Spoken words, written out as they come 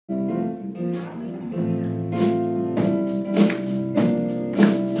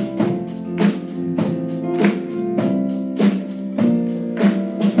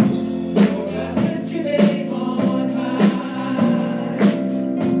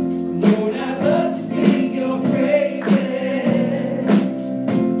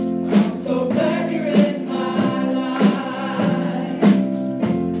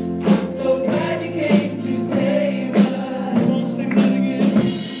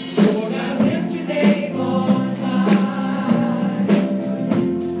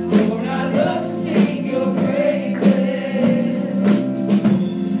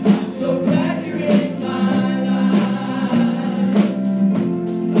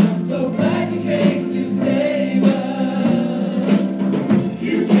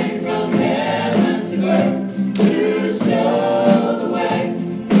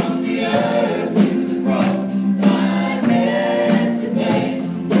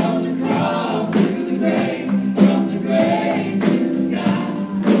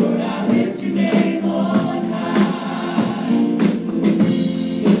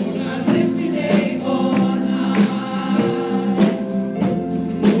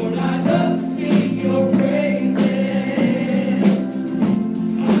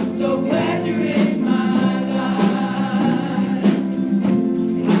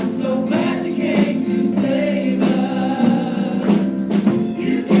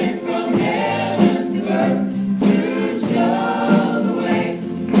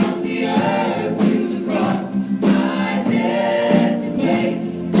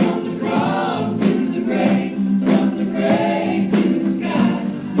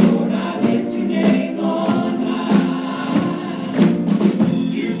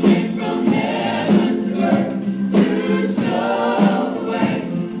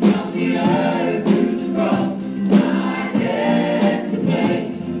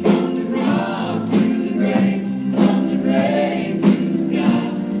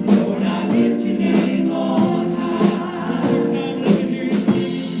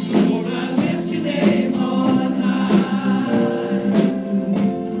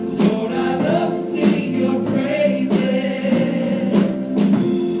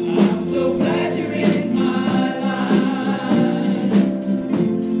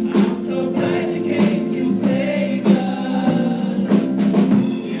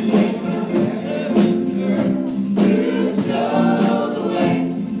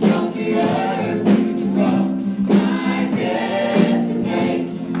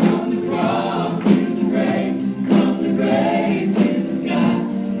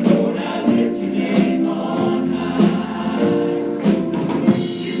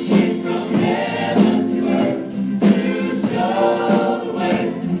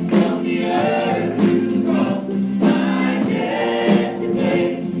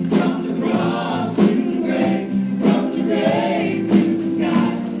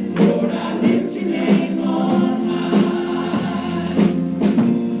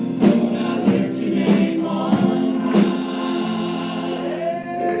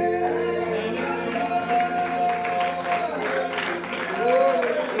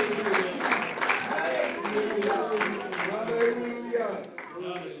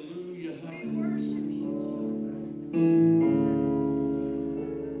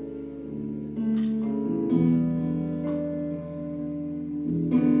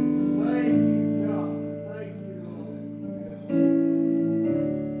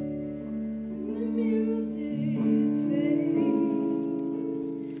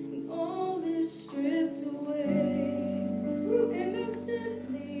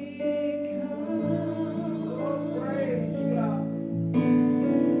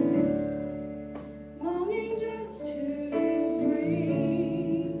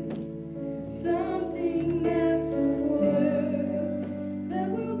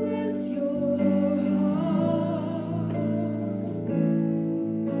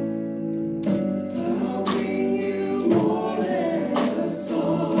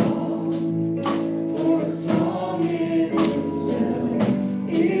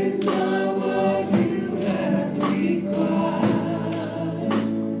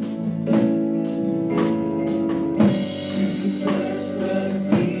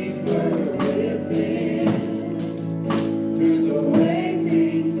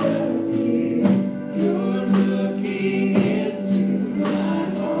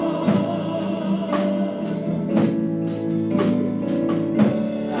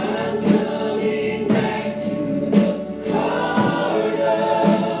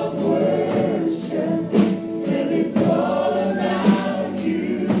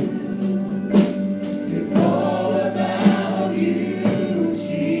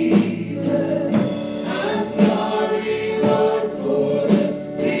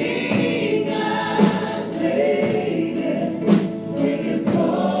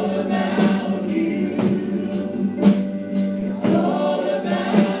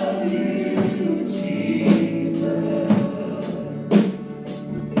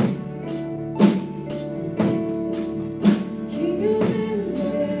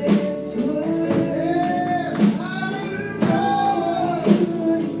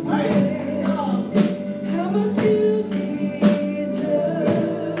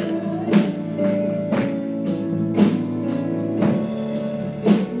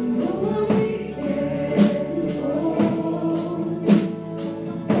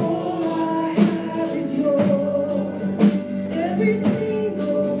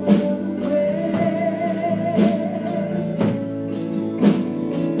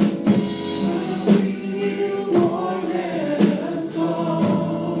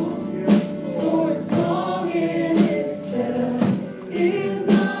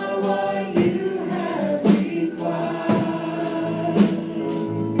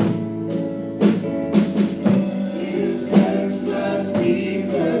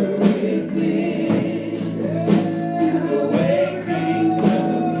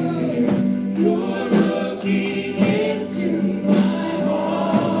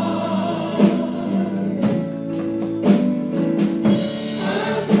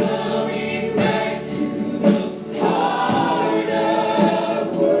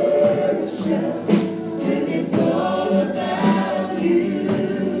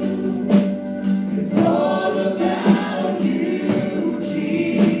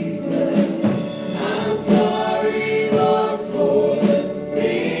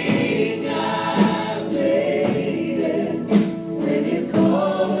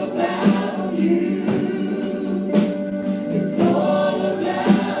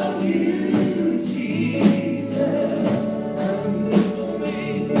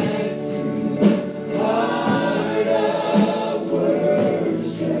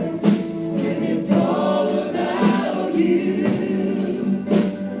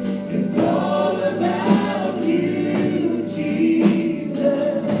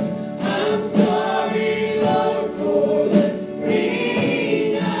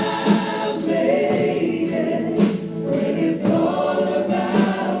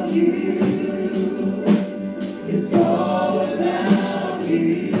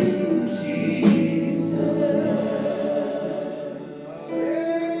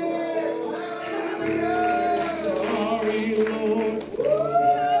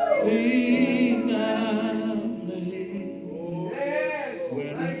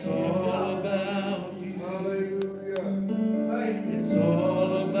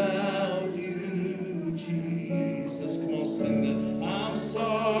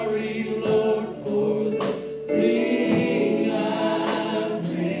sorry, Lord, for the thing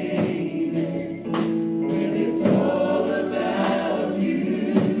I've made it. When it's all about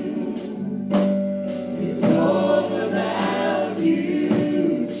you, it's all about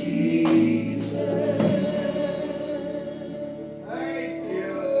you, Jesus. Thank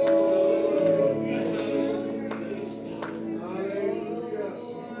you.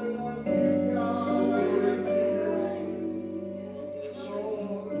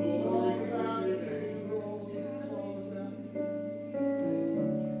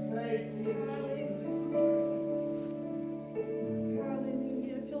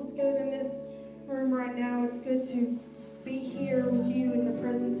 Hallelujah. It feels good in this room right now. It's good to be here with you in the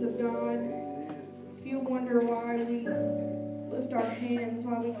presence of God. If you wonder why we lift our hands,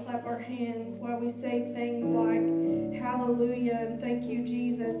 why we clap our hands, why we say things like hallelujah and thank you,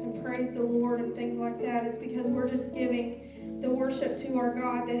 Jesus, and praise the Lord and things like that, it's because we're just giving the worship to our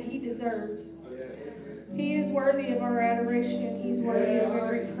God that He deserves. He is worthy of our adoration. He's worthy of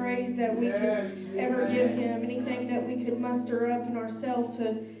every praise that we can ever give Him. Anything that we could muster up in ourselves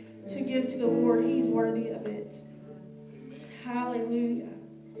to give to the Lord, He's worthy of it. Hallelujah.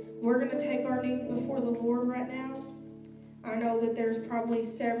 We're going to take our needs before the Lord right now. I know that there's probably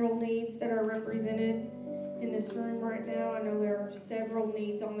several needs that are represented in this room right now. I know there are several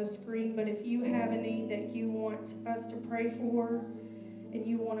needs on the screen, but if you have a need that you want us to pray for, and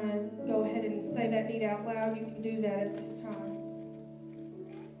you want to go ahead and say that need out loud, you can do that at this time.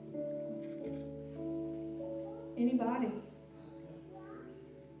 Anybody?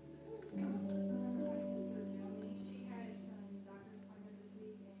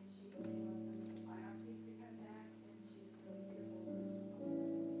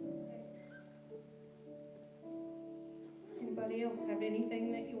 Anybody else have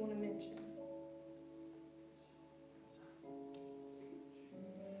anything that you want to mention?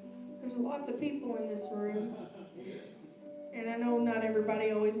 There's lots of people in this room, and I know not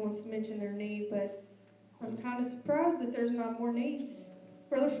everybody always wants to mention their need, but I'm kind of surprised that there's not more needs.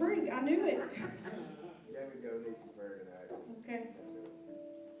 Brother Frank, I knew it. Jamie Joe needs some prayer tonight. Okay.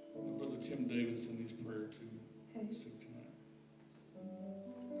 Brother Tim Davidson needs prayer too. Okay. Sick tonight.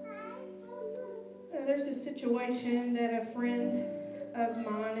 There's a situation that a friend of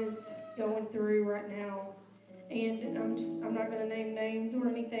mine is going through right now. And I'm not going to name names or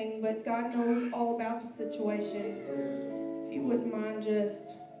anything, but God knows all about the situation. If you wouldn't mind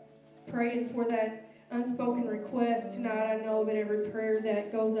just praying for that unspoken request tonight, I know that every prayer that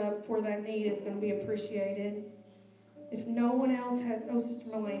goes up for that need is going to be appreciated. If no one else has, Sister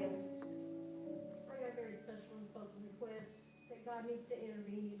Melena. I got very special unspoken request that God needs to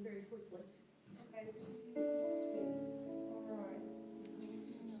intervene in very quickly. Okay. All right.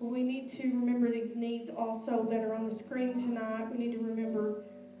 Well, we need to remember these needs also that are on the screen tonight. We need to remember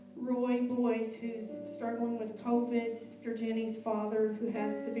Roy Boyce, who's struggling with COVID, Sister Jenny's father, who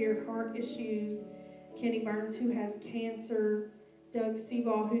has severe heart issues, Kenny Burns, who has cancer, Doug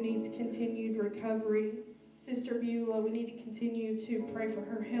Seaball, who needs continued recovery, Sister Beulah, we need to continue to pray for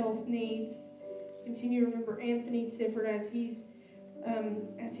her health needs. Continue to remember Anthony Sifford as he's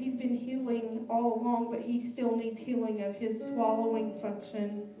been healing all along, but he still needs healing of his swallowing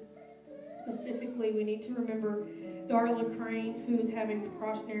function. Specifically, we need to remember Darla Crane, who is having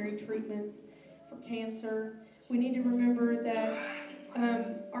precautionary treatments for cancer. We need to remember that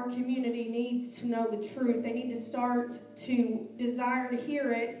our community needs to know the truth. They need to start to desire to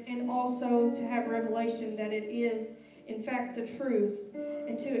hear it and also to have revelation that it is, in fact, the truth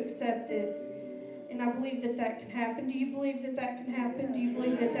and to accept it. And I believe that that can happen. Do you believe that that can happen? Do you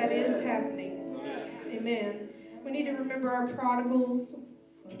believe that that is happening? Amen. We need to remember our prodigals.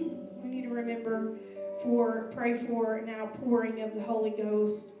 We need to pray for an outpouring of the Holy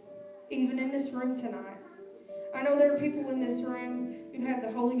Ghost, even in this room tonight. I know there are people in this room who've had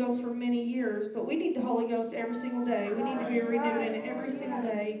the Holy Ghost for many years, but we need the Holy Ghost every single day. We need to be renewed in every single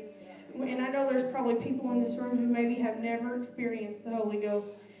day. And I know there's probably people in this room who maybe have never experienced the Holy Ghost.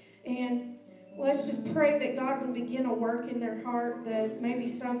 And let's just pray that God would begin a work in their heart, that maybe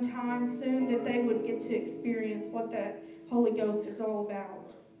sometime soon that they would get to experience what that Holy Ghost is all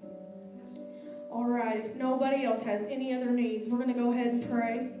about. All right, if nobody else has any other needs, we're going to go ahead and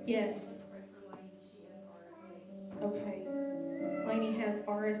pray. Yes. Okay. Lainey has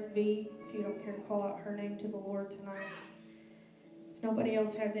RSV, if you don't care to call out her name to the Lord tonight. If nobody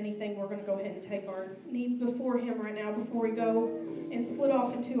else has anything, we're going to go ahead and take our needs before Him right now before we go and split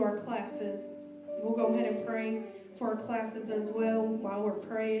off into our classes. We'll go ahead and pray for our classes as well while we're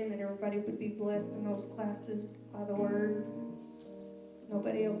praying, that everybody would be blessed in those classes by the Word.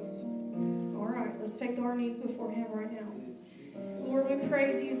 Nobody else. All right, let's take our needs before Him right now. Lord, we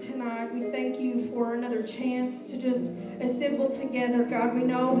praise you tonight. We thank you for another chance to just assemble together, God. We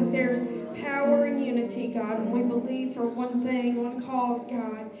know that there's power in unity, God, and we believe for one thing, one cause,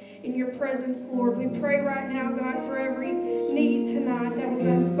 God, in your presence, Lord. We pray right now, God, for every need tonight that was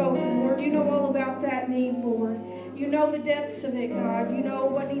unspoken, Lord. You know all about that need, Lord. You know the depths of it, God. You know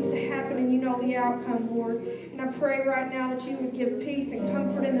what needs to happen, and you know the outcome, Lord. And I pray right now that you would give peace and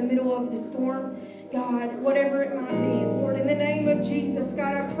comfort in the middle of the storm, God, whatever it might be, Lord. In the name of Jesus,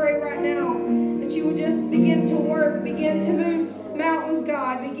 God, I pray right now that you would just begin to work, begin to move mountains,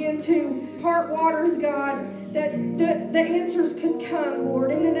 God, begin to part waters, God, that the answers could come,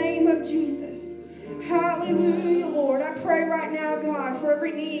 Lord, in the name of Jesus. Hallelujah, Lord. I pray right now, God, for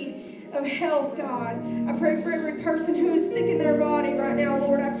every need of health, God. I pray for every person who is sick in their body right now,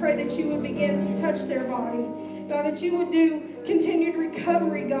 Lord. I pray that you would begin to touch their body. God, that you would do continued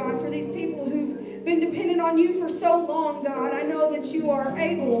recovery, God, for these people who've been dependent on you for so long, God. I know that you are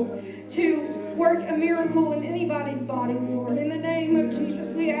able to work a miracle in anybody's body, Lord. In the name of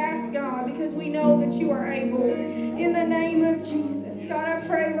Jesus, we ask, God, because we know that you are able. In the name of Jesus, God, I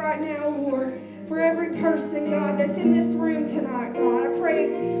pray right now, Lord, for every person, God, that's in this room tonight, God. I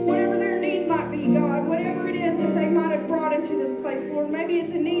pray whatever their need might be, God, whatever it is that they might have brought into this place, Lord. Maybe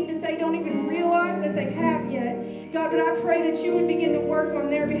it's a need that they don't even realize that they have yet, God, but I pray that you would begin to work on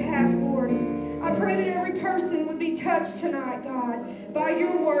their behalf, Lord. I pray that every person would be touched tonight, God, by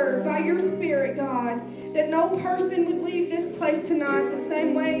your word, by your spirit, God, that no person would leave this place tonight the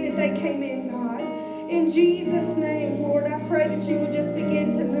same way that they came in, God. In Jesus' name, Lord, I pray that you would just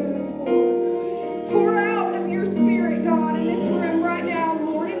begin to move, Lord. Pour out of your spirit, God, in this room right now,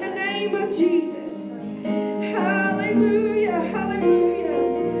 Lord, in the name of Jesus. Hallelujah,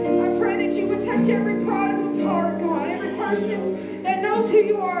 hallelujah. I pray that you would touch every prodigal's heart, God, every person that knows who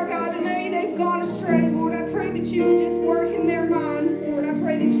you are, God, and maybe they've gone astray, Lord. I pray that you would just work in their minds, Lord. I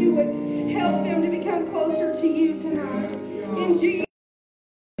pray that you would help them to become closer to you tonight. In Jesus'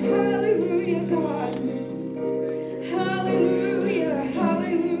 name, hallelujah, God. Hallelujah,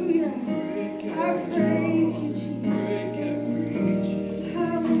 hallelujah. I praise you, Jesus.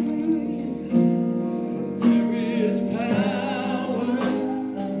 Hallelujah. There is power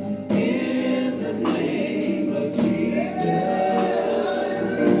in the name of Jesus.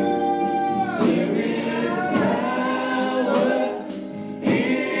 There is power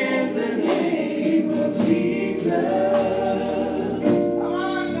in the name of Jesus.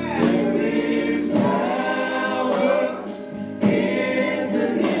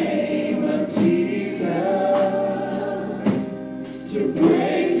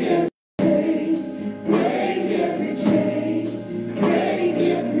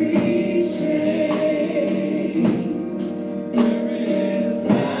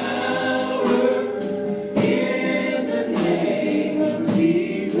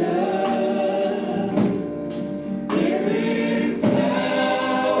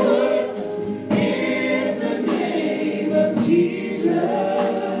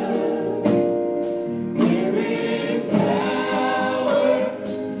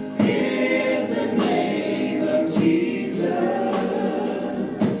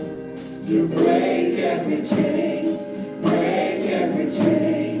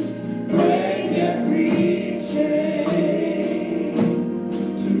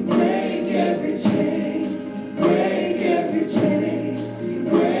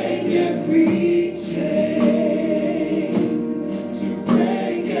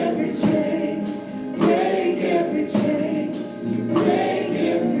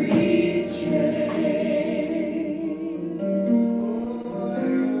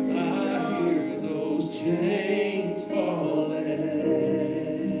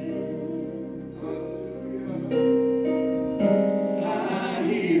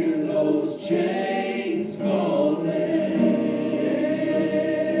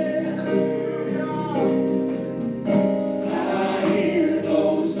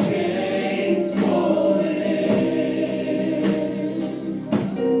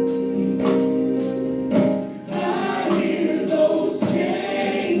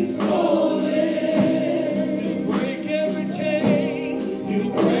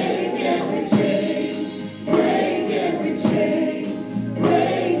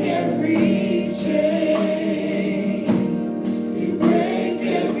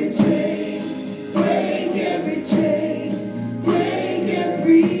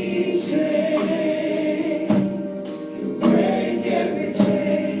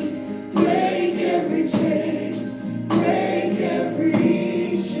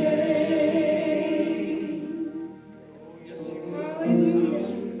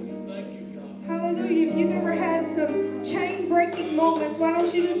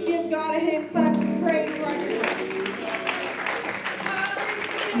 just give God a hand clap of praise right now.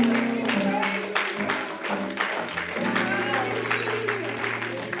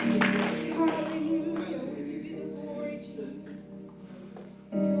 Hallelujah. We give you the glory, Jesus.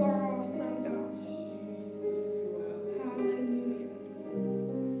 You are awesome, God. Hallelujah.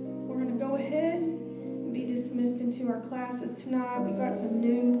 We're going to go ahead and be dismissed into our classes tonight. We got some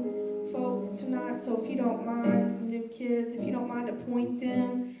new folks tonight, so if you don't mind, some new kids, if you don't mind to point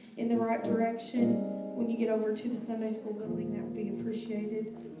them in the right direction when you get over to the Sunday school building, that would be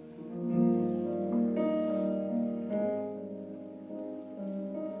appreciated.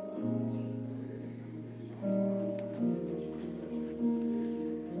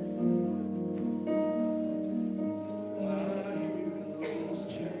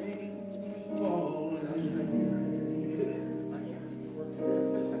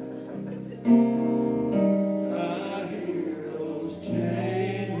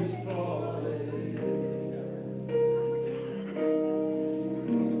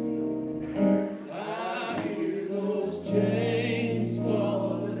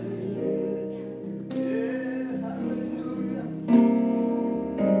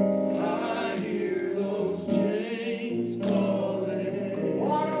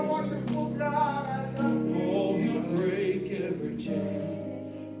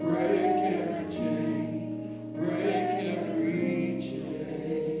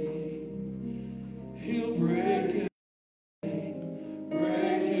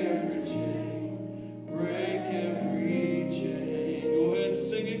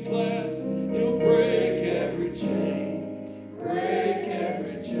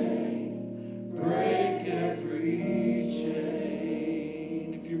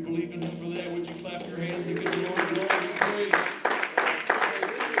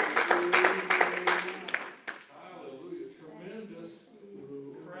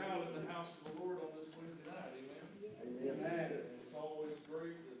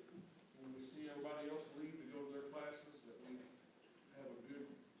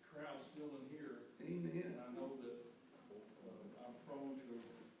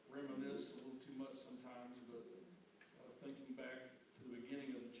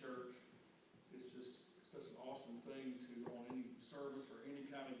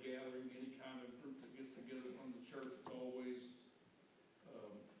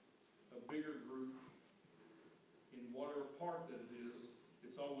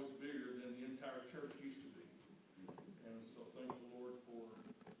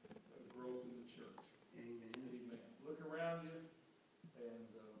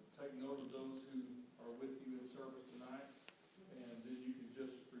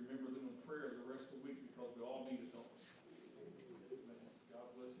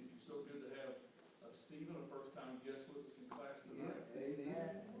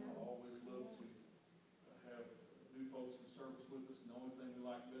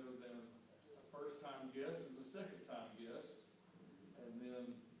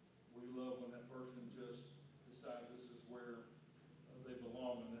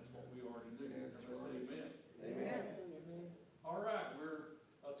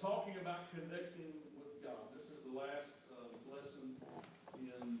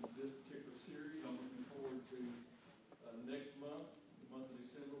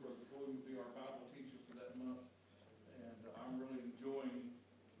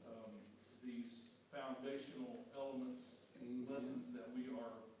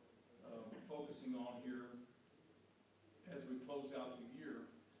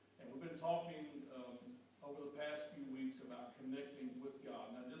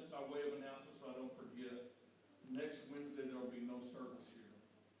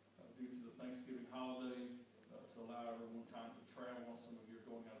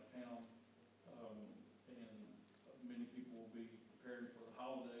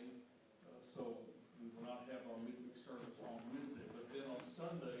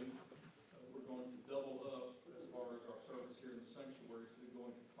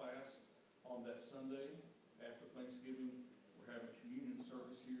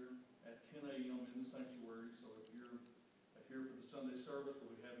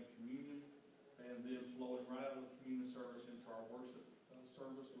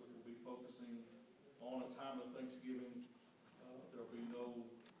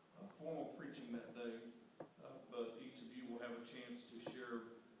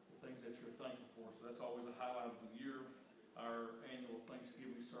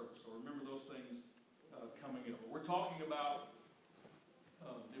 We're talking about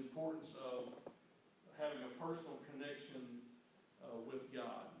the importance of having a personal connection with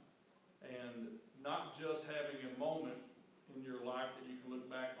God, and not just having a moment in your life that you can look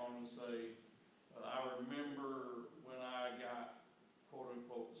back on and say, I remember when I got, quote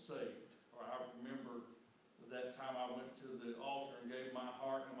unquote, saved. Or I remember that time I went to the altar and gave my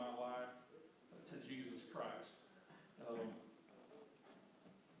heart and my life to Jesus Christ.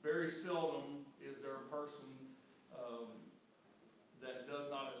 Very seldom is there a person that does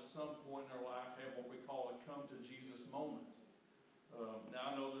not at some point in their life have what we call a come to Jesus moment. Now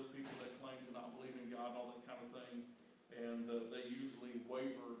I know there's people that claim to not believe in God and all that kind of thing, and they usually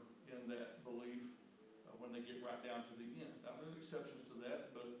waver in that belief when they get right down to the end. Now there's exceptions to that,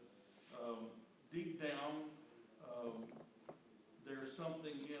 but deep down there's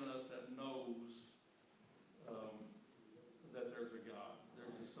something in us that knows that there's a God.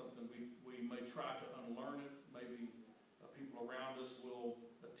 There's just something we may try to unlearn it. Maybe people around us will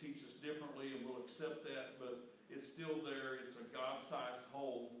teach us differently and we'll accept that, but it's still there. It's a God-sized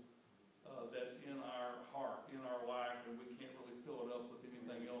hole that's in our heart, in our life, and we can't really fill it up with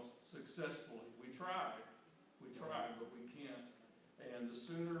anything else successfully. We try, but we can't. And the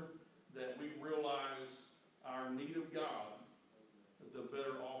sooner that we realize our need of God, the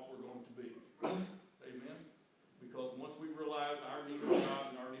better off we're going to be. Amen? Because once we realize our need of God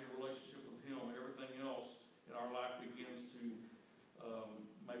and our need of relationship with Him, everything else in our life begins to,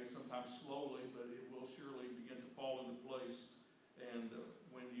 maybe sometimes slowly, but it will surely begin to fall into place. And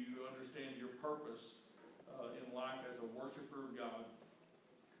when you understand your purpose in life as a worshiper of God,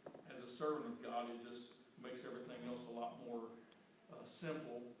 as a servant of God, it just makes everything else a lot more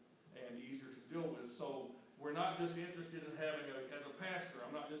simple and easier to deal with. So we're not just interested in having, as a pastor,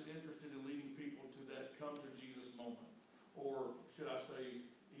 I'm not just interested in leading people to that come to Jesus moment. Or should I say,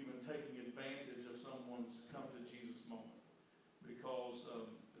 even taking advantage of someone's come to Jesus moment. Because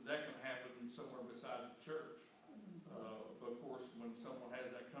that can happen somewhere beside the church. But of course, when someone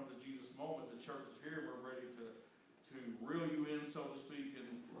has that come to Jesus moment, the church is here, we're ready to reel you in, so to speak, and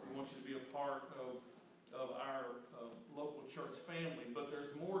we want you to be a part of our local church family. But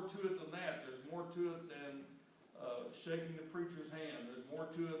there's more to it than that. There's more to it than shaking the preacher's hand. There's more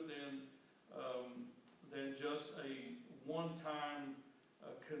to it than just a one-time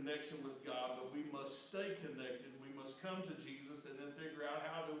connection with God. But we must stay connected. We must come to Jesus and then figure out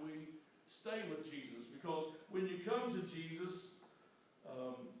how do we stay with Jesus. Because when you come to Jesus,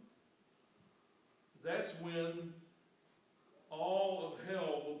 that's when all of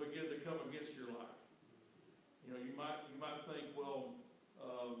hell will begin to come against your life. You know, you might think, well,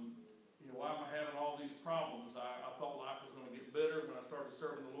 why am I having all these problems? I thought life was going to get better when I started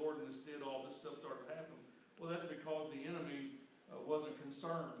serving the Lord, and instead all this stuff started happening. Well, that's because the enemy wasn't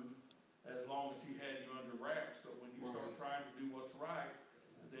concerned as long as he had you under wraps. But when you start trying to do what's right,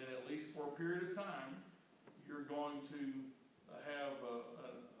 then at least for a period of time, you're going to have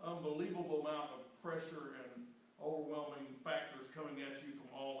an unbelievable amount of pressure and overwhelming factors coming at you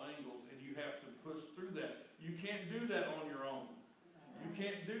from all angles, and you have to push through that. You can't do that on your own. You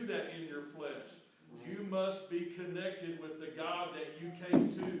can't do that in your flesh. You must be connected with the God that you came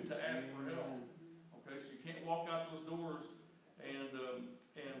to ask for help. Okay, so you can't walk out those doors and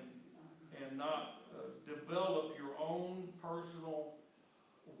not develop your own personal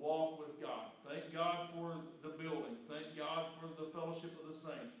walk with God. Thank God for the building. Thank God for the fellowship of the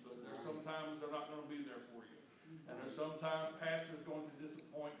saints. But there's sometimes they're not going to be there for you. And there's sometimes pastors going to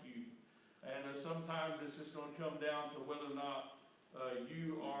disappoint you. And there's sometimes it's just going to come down to whether or not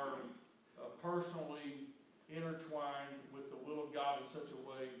you are personally intertwined with the will of God in such a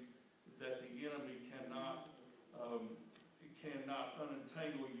way that the enemy cannot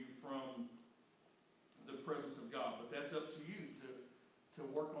unentangle you from the presence of God. But that's up to you to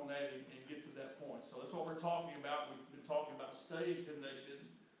work on that and get to that point. So that's what we're talking about. We've been talking about staying connected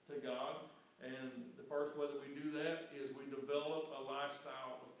to God. And the first way that we do that is we develop a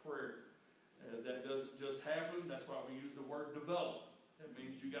lifestyle of prayer. That doesn't just happen. That's why we use the word develop. It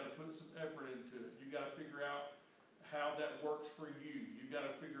means you got to put some effort into it. You got to figure out how that works for you. You got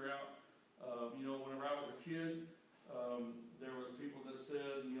to figure out, whenever I was a kid, there was people that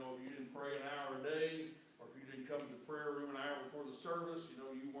said, if you didn't pray an hour a day, or if you didn't come to the prayer room an hour before the service, you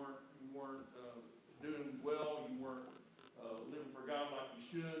weren't doing well. You weren't living for God like you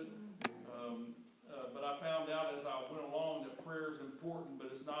should. But I found out as I went along that prayer is important, but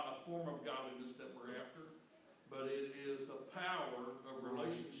it's not a form of godliness that we're after, but it is the power of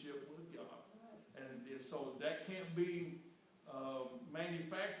relationship with God. And so that can't be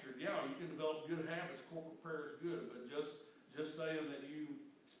manufactured. Yeah, you can develop good habits. Corporate prayer is good, but just saying that you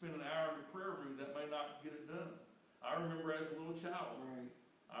spend an hour in the prayer room, that may not get it done. I remember as a little child.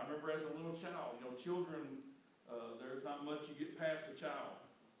 Children, there's not much you get past a child.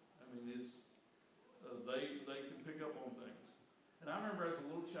 I mean, they can pick up on things. And I remember as a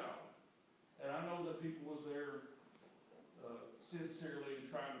little child, and I know that people was there sincerely and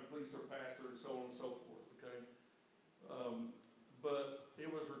trying to please their pastor and so on and so forth, okay? But it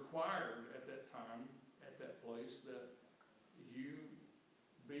was required at that time, at that place, that you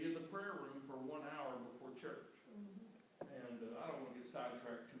be in the prayer room for 1 hour before church. And I don't want to get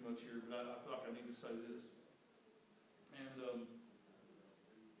sidetracked too much here, but I feel like I need to say this. And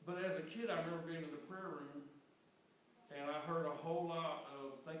but as a kid, I remember being in the prayer room, and I heard a whole lot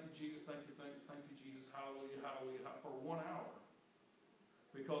of thank you, Jesus, thank you, Jesus, hallelujah, hallelujah, for 1 hour.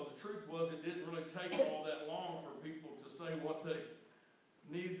 Because the truth was, it didn't really take all that long for people to say what they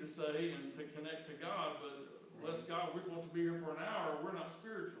needed to say and to connect to God, but bless God, we're supposed to be here for an hour, we're not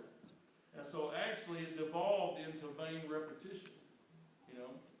spiritual. And so actually it devolved into vain repetition, you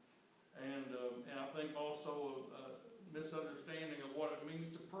know. And I think also a misunderstanding of what it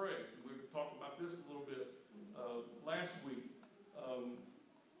means to pray. We talked about this a little bit last week.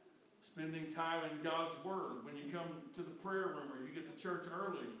 Spending time in God's Word. When you come to the prayer room or you get to church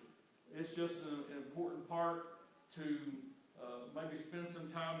early, it's just an important part to maybe spend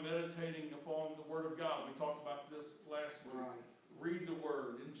some time meditating upon the Word of God. We talked about this last week. Right. Read the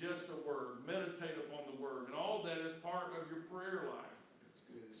Word, ingest the Word, meditate upon the Word, and all that is part of your prayer life. That's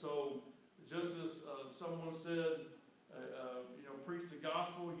good. So, just as someone said, preach the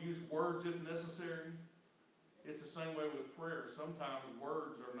gospel, use words if necessary. It's the same way with prayer. Sometimes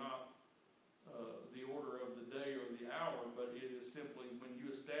words are not the order of the day or the hour, but it is simply when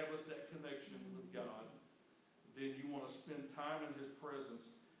you establish that connection with God, then you want to spend time in His presence.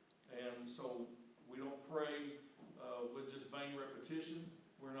 And so we don't pray with just vain repetition.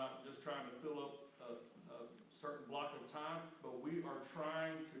 We're not just trying to fill up a certain block of time, but we are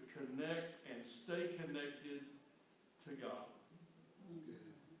trying to connect and stay connected to God.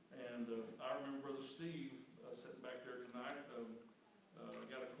 And I remember Brother Steve sitting back there tonight.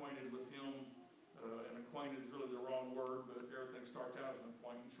 Got acquainted with him, and acquainted is really the wrong word, but everything starts out as an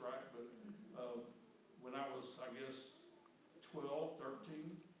acquaintance, right? But when I was, I guess, 12,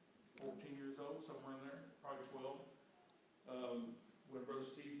 13, 14 years old, somewhere in there, probably 12, when Brother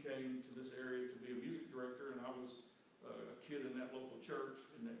Steve came to this area to be a music director, and I was a kid in that local church,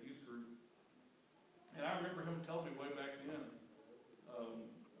 in that youth group. And I remember him telling me way back then,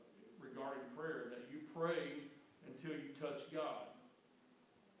 regarding prayer, that you pray until you touch God.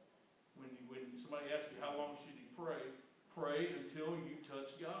 When somebody asks you how long should you pray, pray until you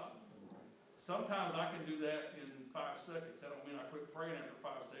touch God. Sometimes I can do that in 5 seconds. That don't mean I quit praying after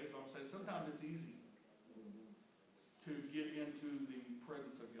 5 seconds, but I'm saying sometimes it's easy to get into the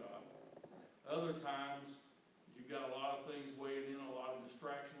presence of God. Other times, you've got a lot of things weighing in, a lot of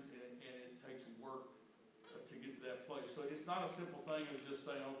distractions, and it takes work to get to that place. So it's not a simple thing of just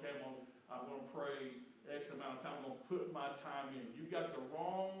saying, okay, I'm going to pray X amount of time, I'm going to put my time in. You've got the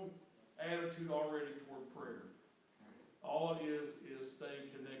wrong attitude already toward prayer. All it is staying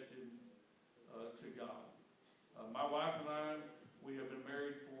connected to God. My wife and I, we have been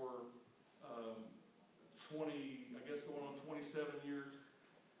married for 20, I guess going on 27 years,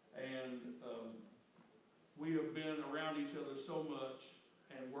 and we have been around each other so much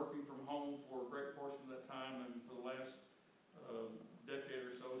and working from home for a great portion of that time, and for the last decade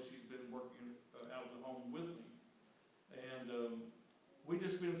or so, she's been working out of the home with me. And we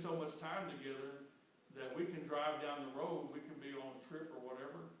just spend so much time together that we can drive down the road, we can be on a trip or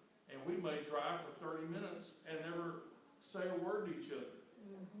whatever, and we may drive for 30 minutes and never say a word to each other.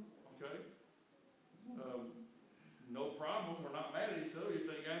 Okay? No problem, we're not mad at each other, you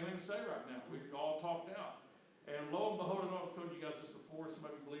think, you got anything to say right now. We've all talked out. And lo and behold, I know I've told you guys this before, some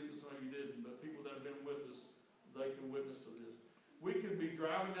of you believed it, some of you didn't, but people that have been with us, they can witness to this. We could be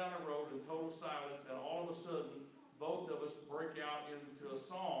driving down the road in total silence, and all of a sudden, both of us break out into a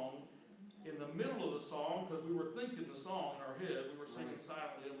song in the middle of the song, because we were thinking the song in our head. We were singing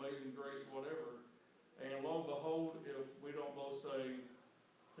silently, Amazing Grace, whatever. And lo and behold, if we don't both say,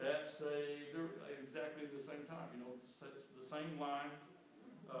 that's exactly the same time, it's the same line.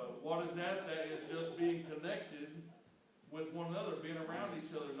 What is that? That is just being connected with one another, being around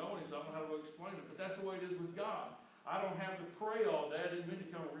each other, knowing each other. I don't know how to explain it, but that's the way it is with God. I don't have to pray all that. I didn't mean to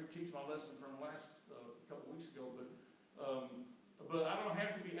come and reteach my lesson from last couple weeks ago, but I don't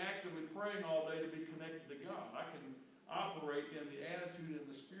have to be actively praying all day to be connected to God. I can operate in the attitude and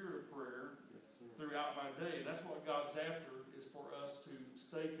the spirit of prayer throughout my day. And that's what God's after, is for us to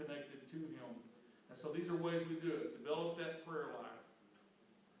stay connected to Him. And so these are ways we do it. Develop that prayer life.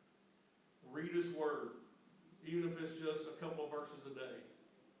 Read His Word, even if it's just a couple of verses a day.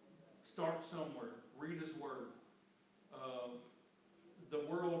 Start somewhere. Read His Word. The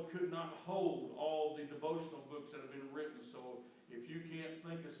world could not hold all the devotional books that have been written. So If you can't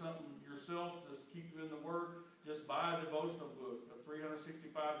think of something yourself to keep you in the Word, just buy a devotional book, a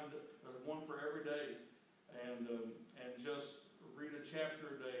 365, there's one for every day, and just read a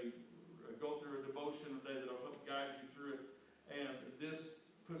chapter a day, go through a devotion a day that'll help guide you through it. And this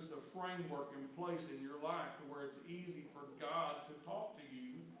puts the framework in place in your life to where it's easy for God to talk to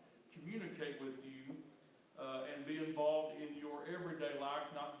you, communicate with you, and be involved in your everyday life,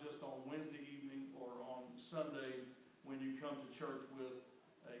 not just on Wednesday evening or on Sunday when you come to church with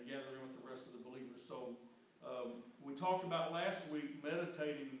gathering with the rest of the believers. So we talked about last week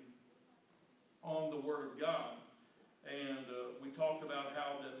meditating on the Word of God. And we talked about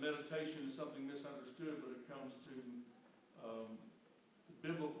how that meditation is something misunderstood when it comes to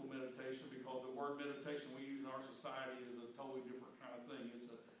biblical meditation, because the word meditation we use in our society is a totally different kind of thing.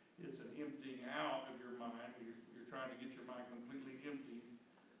 It's an emptying out of your mind. You're trying to get your mind completely empty.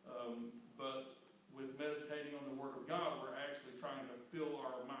 But with meditating on the Word of God, we're actually trying to fill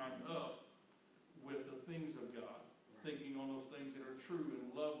our mind up with the things of God, thinking on those things that are true and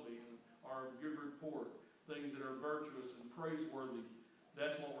lovely and are of good report, things that are virtuous and praiseworthy.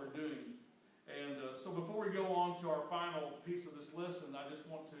 That's what we're doing. And so before we go on to our final piece of this lesson, I just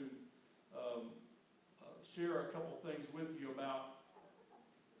want to share a couple things with you about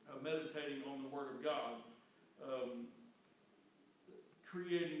meditating on the Word of God.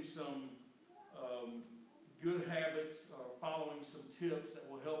 Creating some good habits, following some tips that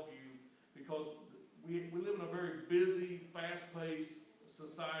will help you, because we live in a very busy, fast-paced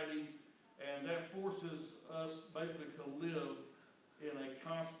society, and that forces us basically to live in a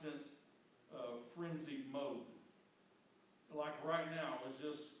constant frenzied mode. Like right now, I was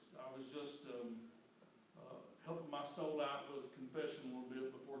just helping my soul out with confession a little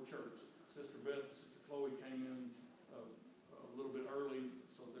bit before church. Sister Beth and Sister Chloe came in a little bit early,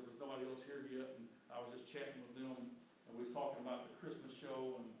 so there was nobody else here yet, and I was just chatting with them, and we was talking about the Christmas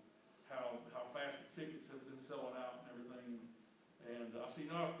show and how fast the tickets have been selling out and everything. And I see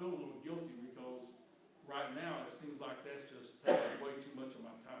now I feel a little guilty, because right now it seems like that's just taking way too much of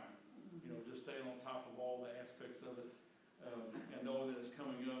my time. You know, just staying on top of all the aspects of it, and knowing that it's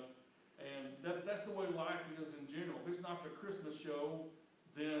coming up. And that's the way life is in general. If it's not the Christmas show,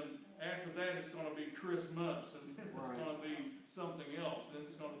 then after that it's going to be Christmas, and then it's going to be something else. Then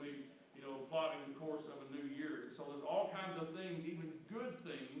it's going to be, you know, plotting the course of a new year. So there's all kinds of things, even good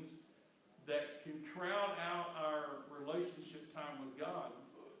things, that can crowd out our relationship time with God.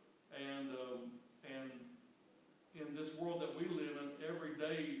 And in this world that we live in, every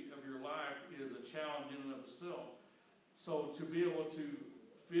day of your life is a challenge in and of itself. So to be able to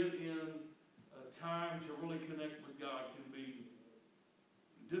fit in a time to really connect with God can be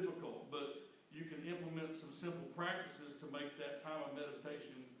difficult, but you can implement some simple practices to make that time of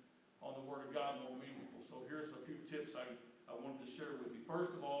meditation on the Word of God more meaningful. So here's a few tips I wanted to share with you.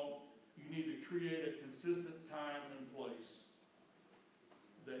 First of all, you need to create a consistent time and place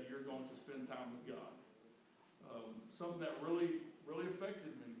that you're going to spend time with God. Something that really, really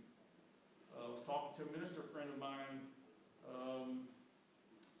affected me. I was talking to a minister friend of mine,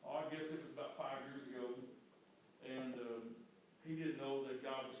 I guess it was about 5 years ago, and he didn't know that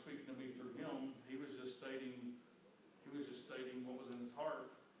God was speaking to me through him. He was just stating what was in his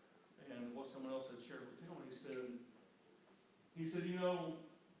heart and what someone else had shared with him. He said, you know,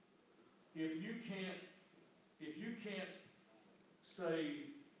 if you can't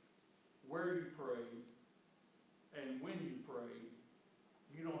say where you pray and when you pray,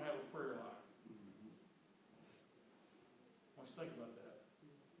 you don't have a prayer life. I want you to think about that.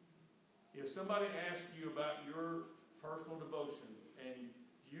 If somebody asks you about your personal devotion and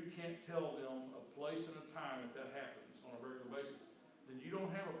you can't tell them a place and a time that happens on a regular basis, then you don't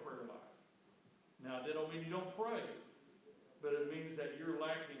have a prayer life. Now, that don't mean you don't pray, but it means that you're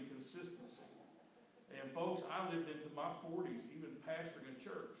lacking consistency. And folks, I lived into my 40s, even pastoring a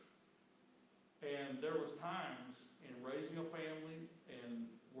church. And there was times in raising a family and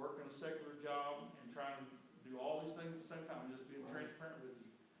working a secular job and trying to do all these things at the same time, just being transparent with you,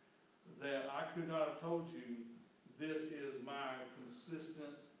 that I could not have told you this is my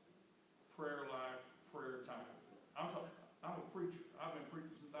consistent prayer life, prayer time. I'm a preacher. I've been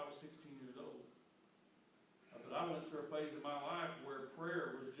preaching since I was 16 years old. But I went through a phase in my life where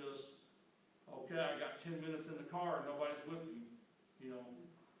prayer was just, okay, I got 10 minutes in the car and nobody's with me. You know,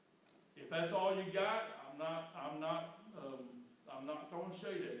 if that's all you got, I'm not throwing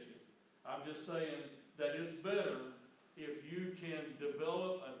shade at you. I'm just saying that it's better if you can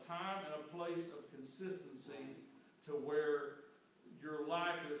develop a time and a place of consistency to where your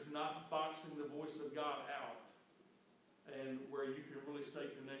life is not boxing the voice of God out, and where you can really stay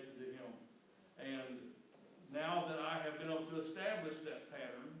connected to Him. And Now that I have been able to establish that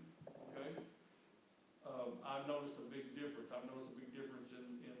pattern, okay, I've noticed a big difference. I've noticed a big difference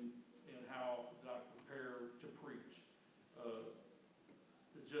in how that I prepare to preach.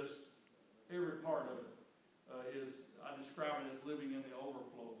 Just every part of it is, I describe it as living in the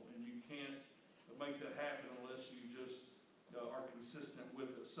overflow, and you can't make that happen unless you just are consistent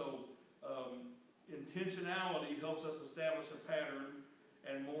with it. So intentionality helps us establish a pattern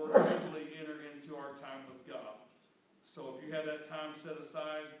and more easily enter into our time with God. So if you have that time set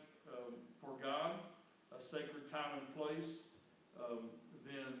aside for God, a sacred time and place,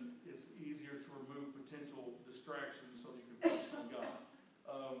 then it's easier to remove potential distractions so you can focus on God.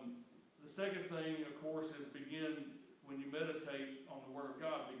 The second thing, of course, is when you meditate on the Word of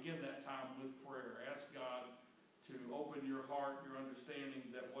God, begin that time with prayer. Ask God to open your heart, your understanding,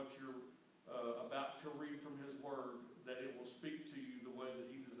 that what you're about to read from His Word, that it will speak to you the way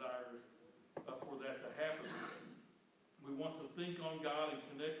that He desires for that to happen. We want to think on God and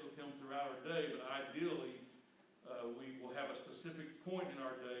connect with Him throughout our day, but ideally, we will have a specific point in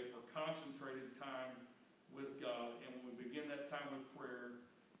our day for concentrated time with God. And when we begin that time with prayer,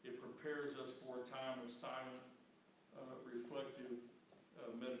 it prepares us for a time of silent, reflective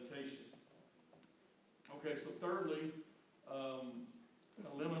meditation. Okay, so thirdly,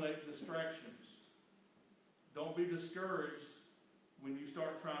 eliminate distractions. Don't be discouraged when you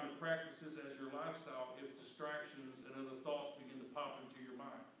start trying to practice this as your lifestyle if distractions and other thoughts begin to pop into your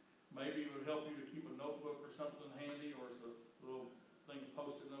mind. Maybe it would help you to keep a notebook or something handy, or it's a little thing,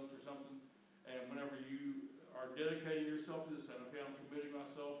 post-it notes or something. And whenever you are dedicating yourself to this, saying, okay, I'm committing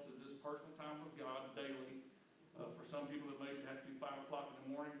myself to this personal time with God daily. For some people, it may have to be 5 o'clock in the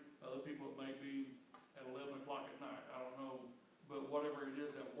morning. Other people, it may be at 11 o'clock at night. I don't know. But whatever it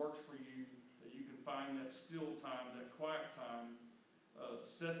is that works for you, that you can find that still time, that quiet time,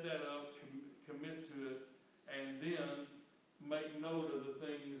 set that up, commit to it, and then make note of the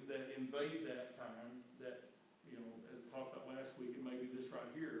things that invade that time that, as we talked about last week, it may be this right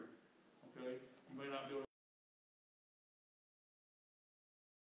here, okay? You may not be able to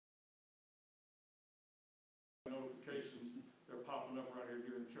notifications, they're popping up right here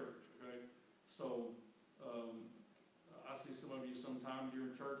during church, okay? So, I see some of you sometime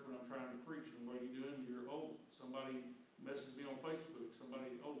during church when I'm trying to preach, and what are you doing? Somebody messaged me on Facebook,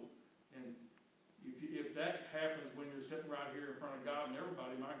 and if that happens when you're sitting right here in front of God and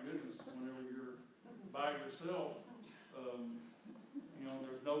everybody, my goodness, whenever you're by yourself,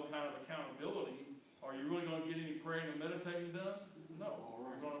 there's no kind of accountability. Are you really going to get any praying and meditating done? No.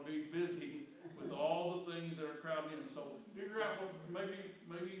 You're going to be busy with all the things that are crowding in. So figure out what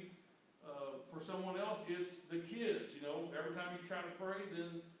maybe for someone else it's the kids. Every time you try to pray,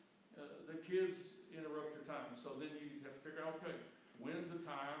 then the kids interrupt your time. So then you have to figure out, okay, when's the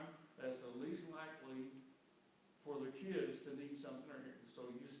time that's the least likely for the kids to need something or anything. So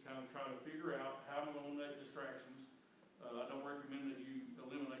you just kind of try to figure out how to eliminate distractions. I don't recommend that you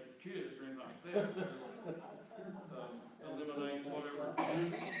eliminate the kids or anything like that. Just eliminate whatever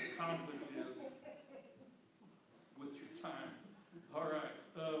the conflict is with your time. All right.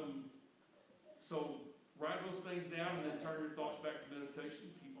 So write those things down and then turn your thoughts back to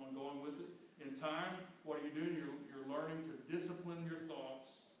meditation. Keep on going with it. In time, what are you doing? You're learning to discipline your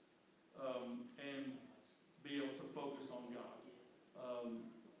thoughts and be able to focus on God.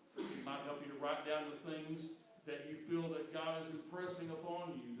 It might help you to write down the things that you feel that God is impressing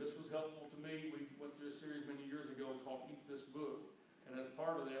upon you. This was helpful to me. We went through a series many years ago called Eat This Book. And as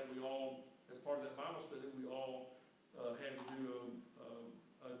part of that, as part of that Bible study, we all had to do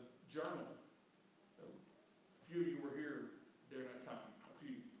a journal. A few of you were here during that time. A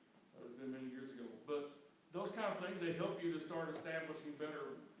few. It's been many years ago. But those kind of things, they help you to start establishing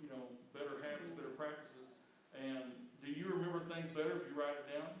better habits, better practices. And do you remember things better if you write it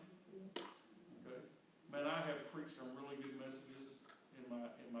down? Okay. Man, I have preached some really good messages in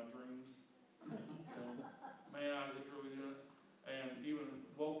my dreams. Man, I was just really doing it. And even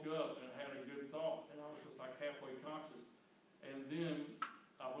woke up and had a good thought, and I was just like halfway conscious. And then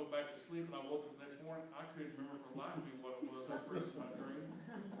I went back to sleep, and I woke up the next morning. I couldn't remember for life of me what it was I preached in my dream.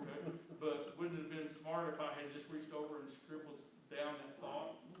 Okay? But wouldn't it have been smart if I had just reached over and scribbled down that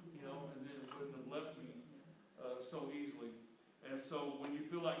thought, and then it wouldn't have left me so easily. And so when you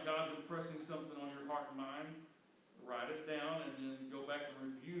feel like God's impressing something on your heart and mind, write it down and then go back and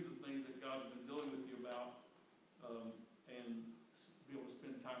review the things that God's been dealing with you about, and be able to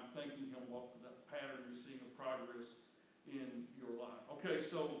spend time thanking Him for that pattern you're seeing of progress in your life. Okay,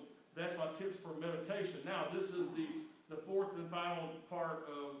 so that's my tips for meditation. Now, this is the fourth and final part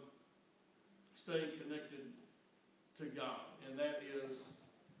of staying connected to God, and that is,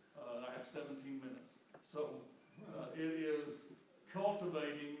 I have 17 minutes. So it is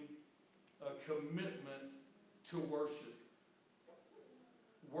cultivating a commitment to worship.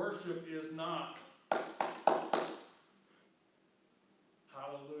 Worship is not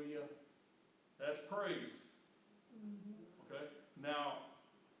hallelujah. That's praise. Okay? Now,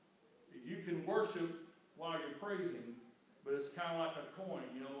 you can worship while you're praising, but it's kind of like a coin.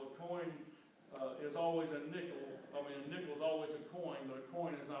 You know, a coin is always a nickel. I mean, a nickel is always a coin, but a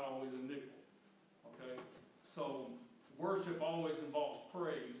coin is not always a nickel. Okay? So, worship always involves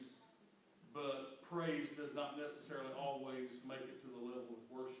praise, but praise does not necessarily always make it to the level of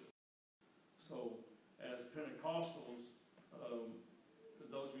worship. So, as Pentecostals, for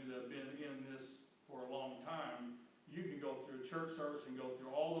those of you that have been in this for a long time, you can go through a church service and go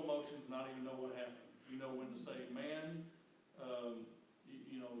through all the motions and not even know what happened. You know when to say amen.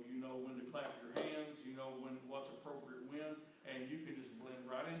 You know when to clap your hands. You know what's appropriate when, and you can just blend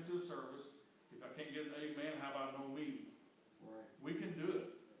right into a service. If I can't get an amen, how about no meeting? Right. We can do it.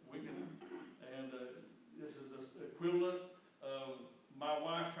 We can, and this is the equivalent of my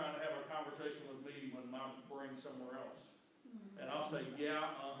wife trying to have a conversation with me when my brain's somewhere else. And I'll say,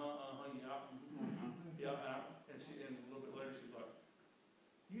 yeah, yeah, and a little bit later she's like,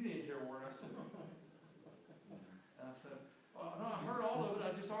 you didn't hear a word I said. And I said, oh, no, I heard all of it,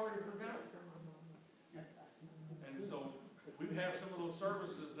 I just already forgot it. And so we have some of those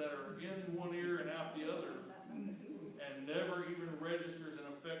services that are in one ear and out the other, and never even registers and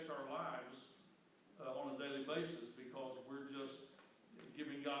affects our lives on a daily basis, because we're just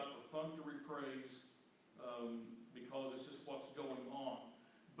giving God perfunctory praise because it's just what's going on.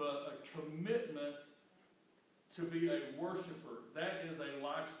 But a commitment to be a worshiper, that is a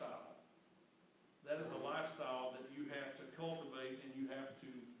lifestyle. That is a lifestyle that you have to cultivate and you have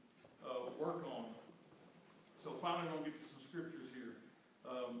to work on. So finally, I'm going to get to some scriptures here.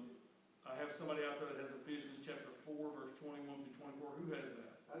 I have somebody out there that has Ephesians chapter 4, verse 21 through 24. Who has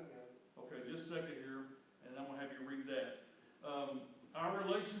that? Okay. Okay, just a second here, and I'm going to have you read that. Our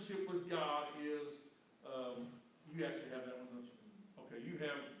relationship with God is, you actually have that one, don't you? Okay, you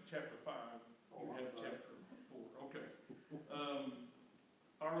have chapter 5. You have chapter 4. Okay.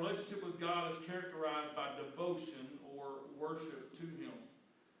 Our relationship with God is characterized by devotion or worship to Him.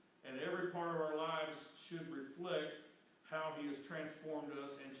 And every part of our lives should reflect how He has transformed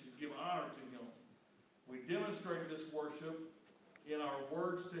us and should give honor to Him. We demonstrate this worship in our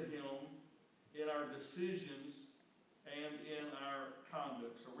words to Him, in our decisions, and in our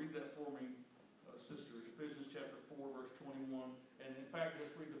conduct. So read that for me, sister. Ephesians chapter 4, verse 21. And in fact,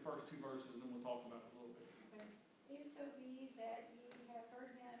 just read the first two verses and then we'll talk about it a little bit. Okay. If so be that ye have heard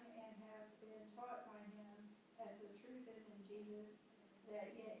him and have been taught by him, as the truth is in Jesus,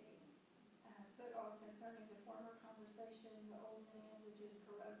 that ye put off concerning the former conversation the old man which is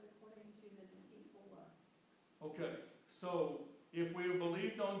corrupt according to the deceitful lust. Okay, so if we have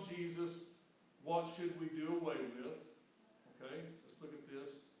believed on Jesus, what should we do away with? Okay, let's look at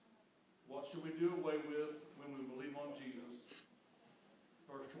this. What should we do away with when we believe on Jesus?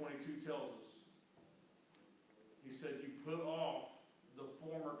 Verse 22 tells us. He said, you put off the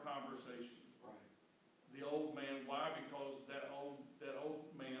former conversation. Right. The old man. Why? Because that old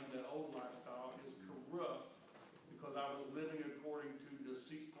man, that old lifestyle is corrupt, because I was living according to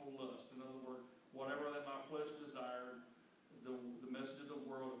deceitful lust. In other words, whatever that my flesh desired, the message of the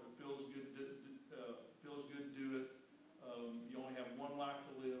world, if it feels good, do it. You only have one life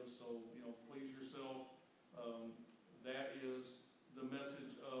to live, so please yourself. That is the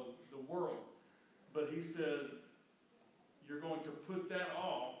message of the world. But he said, you're going to put that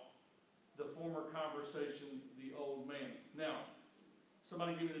off, the former conversation, the old man. Now,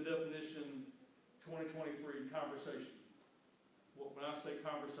 somebody give me the definition, 2023, conversation. When I say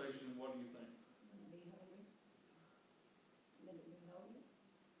conversation, what do you think? Be holy. Let it be holy.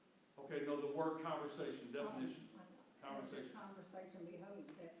 Okay, no, the word conversation, definition. Conversation. Conversation. Be holy,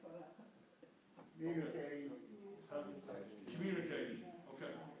 that's what I. Communicating. Communicating.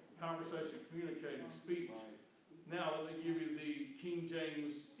 Okay. Conversation, communicating, speech. Now, let me give you the King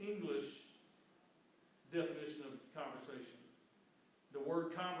James English definition of conversation. The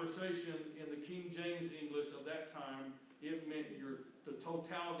word conversation in the King James English of that time, it meant the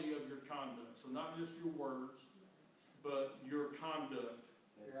totality of your conduct. So not just your words, but your conduct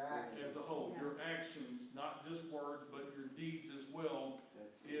as a whole. Your actions, not just words, but your deeds as well,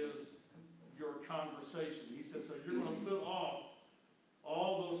 is your conversation. He said, so you're going to put off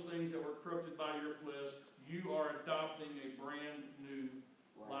all those things that were corrupted by your flesh. You are adopting a brand new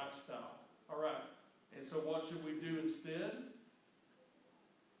lifestyle. All right. And so what should we do instead?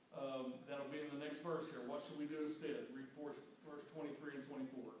 That'll be in the next verse here. What should we do instead? Read verse 23 and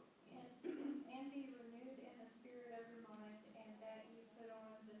 24. And be renewed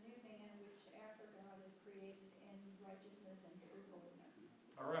righteousness and true holiness.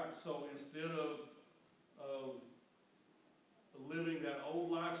 All right, so instead of living that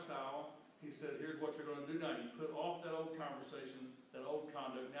old lifestyle, he said, here's what you're going to do now. You put off that old conversation, that old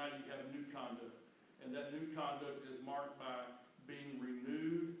conduct. Now you have new conduct. And that new conduct is marked by being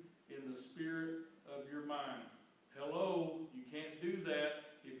renewed in the spirit of your mind. Hello, you can't do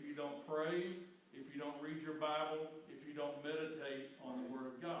that if you don't pray, if you don't read your Bible, if you don't meditate on the Word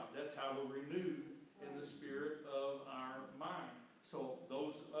of God. That's how we're renewed in the spirit of our mind. So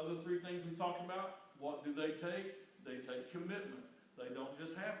those other three things we talked about, what do they take? They take commitment. They don't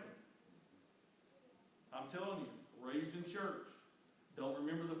just happen. I'm telling you, raised in church. Don't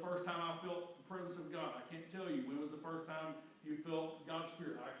remember the first time I felt the presence of God. I can't tell you when was the first time you felt God's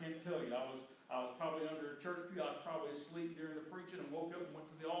Spirit. I can't tell you. I was probably under a church pew. I was probably asleep during the preaching and woke up and went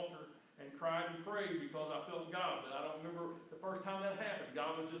to the altar and cried and prayed because I felt God. But I don't remember the first time that happened.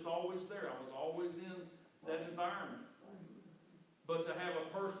 God was just always there. I was always in that environment. But to have a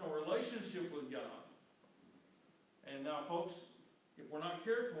personal relationship with God. And now, folks, if we're not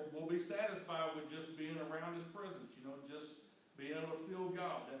careful, we'll be satisfied with just being around His presence. You know, just being able to feel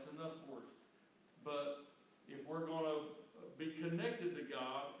God. That's enough for us. But if we're going to be connected to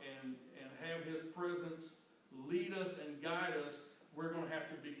God and have His presence lead us and guide us, we're going to have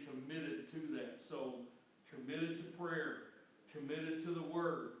to be committed to that. So, committed to prayer, committed to the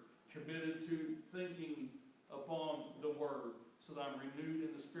Word, committed to thinking upon the Word, so that I'm renewed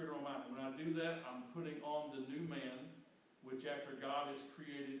in the spirit of my mind. When I do that, I'm putting on the new man, which after God is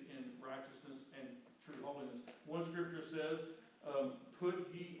created in righteousness and true holiness. One scripture says, put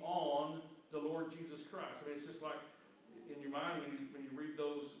ye on the Lord Jesus Christ. I mean, it's just like, in your mind, when you read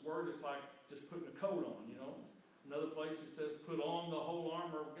those words, it's like just putting a coat on, you know. Another place it says, put on the whole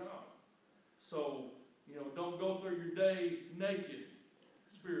armor of God. So, you know, don't go through your day naked,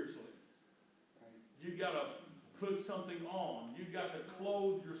 spiritually. You got to put something on. You've got to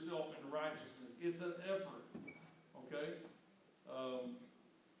clothe yourself in righteousness. It's an effort. Okay?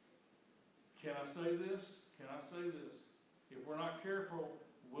 Can I say this? Can I say this? If we're not careful,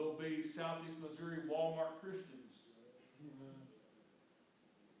 we'll be Southeast Missouri Walmart Christians.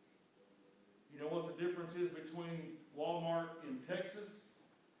 You know what the difference is between Walmart in Texas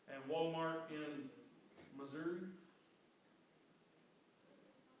and Walmart in Missouri?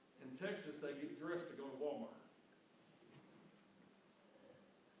 In Texas, they get dressed to go to Walmart.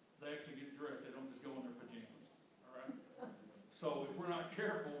 They actually get dressed. They don't just go in their pajamas. All right? So if we're not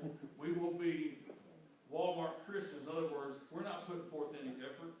careful, we will be Walmart Christians. In other words, we're not putting forth any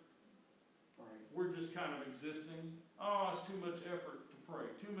effort. We're just kind of existing. Oh, it's too much effort to pray.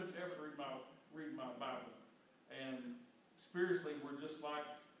 Too much effort to read my Bible. And spiritually, we're just like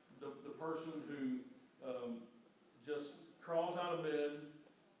the person who just crawls out of bed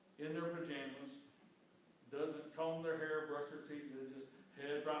in their pajamas, doesn't comb their hair, brush their teeth, they just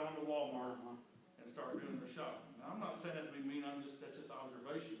head right on to Walmart and start doing their shopping. Now, I'm not saying that to be mean. That's just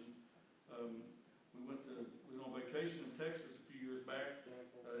observation. We was on vacation in Texas a few years back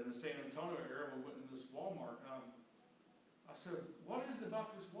in the San Antonio area. We went to this Walmart, and I said, "What is it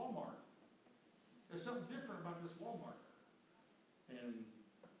about this Walmart? There's something different about this Walmart." And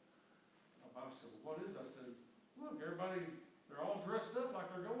my boss said, "Well, what is it?" I said, "Look, everybody, they're all dressed up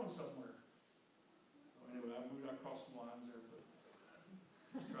like they're going somewhere." So anyway, I moved across some lines there, but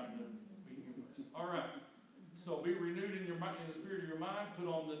just trying to be humorous. All right. So be renewed in your mind, in the spirit of your mind. Put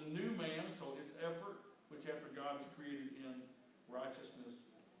on the new man. So it's effort, which after God is created in righteousness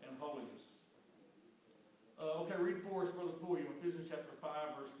and holiness. Okay, read for us, Brother Poole, Ephesians chapter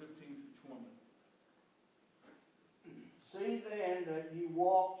 5, verse 15 through 20. See then that ye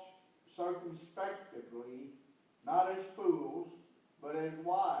walk circumspectly, not as fools, but as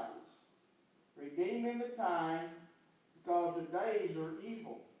wise, redeeming the time, because the days are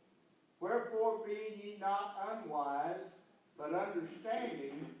evil. Wherefore be ye not unwise, but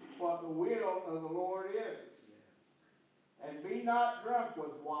understanding what the will of the Lord is. And be not drunk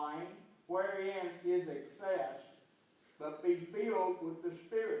with wine, wherein is excess, but be filled with the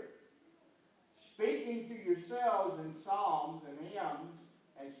Spirit, speaking to yourselves in psalms and hymns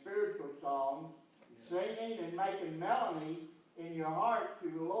and spiritual songs, singing and making melody in your heart to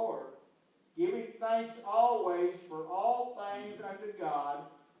the Lord, giving thanks always for all things unto God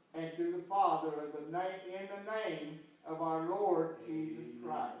and to the Father in the name of our Lord Jesus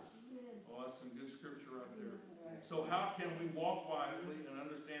Christ. Oh, that's some good scripture right there. So how can we walk wisely and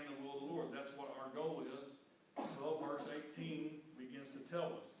understand the will of the Lord? That's what our goal is. Well, verse 18 begins to tell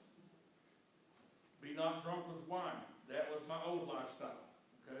us. Be not drunk with wine. That was my old lifestyle.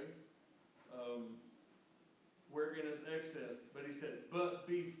 Okay? Wherein is excess. But he said, but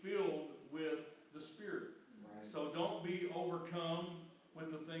be filled with the Spirit. Right. So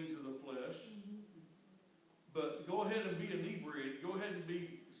things of the flesh. But go ahead and be inebriated. Go ahead and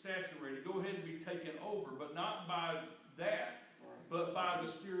be saturated. Go ahead and be taken over. But not by that, but by the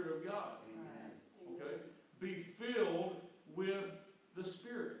Spirit of God. Okay? Be filled with the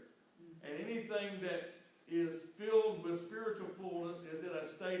Spirit. And anything that is filled with spiritual fullness is in a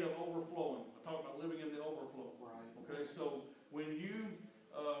state of overflowing. I'm talking about living in the overflow. Okay? So when you,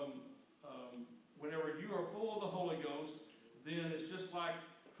 whenever you are full of the Holy Ghost, then it's just like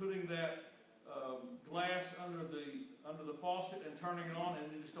putting that glass under the faucet and turning it on,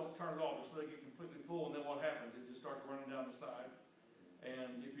 and you just don't turn it off. It's like it completely full, and then what happens? It just starts running down the side.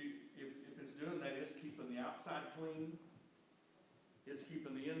 And if it's doing that, it's keeping the outside clean. It's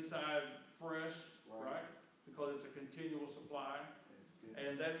keeping the inside fresh, right? Because it's a continual supply.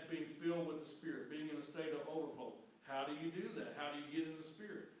 And that's being filled with the Spirit, being in a state of overflow. How do you do that? How do you get in the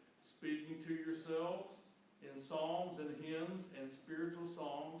Spirit? Speaking to yourselves in psalms and hymns and spiritual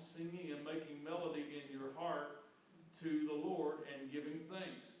songs, singing and making melody in your heart to the Lord and giving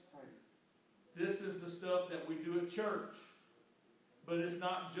thanks. This is the stuff that we do at church. But it's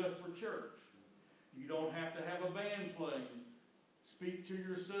not just for church. You don't have to have a band playing. Speak to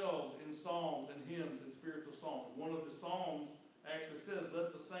yourselves in psalms and hymns and spiritual songs. One of the psalms actually says,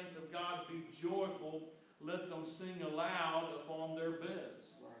 let the saints of God be joyful. Let them sing aloud upon their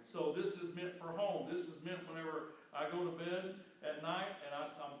beds. So this is meant for home. This is meant whenever I go to bed at night and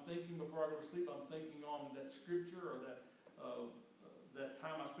I'm thinking before I go to sleep, I'm thinking on that scripture or that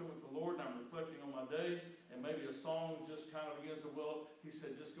time I spent with the Lord, and I'm reflecting on my day, and maybe a song just kind of begins to well up. He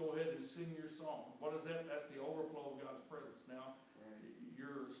said, just go ahead and sing your song. What is that? That's the overflow of God's presence. Now,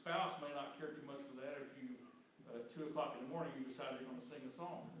 your spouse may not care too much for that if you, at 2 o'clock in the morning, you decide you're going to sing a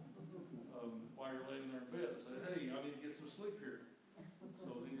song while you're laying there in bed. And say, hey, I need to get some sleep here.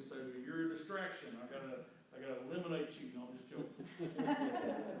 So then you say, well, you're a distraction. I gotta eliminate you. No, I'm just joking.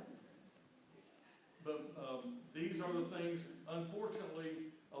 But these are the things,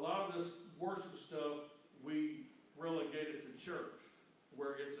 unfortunately, a lot of this worship stuff, we relegate it to church,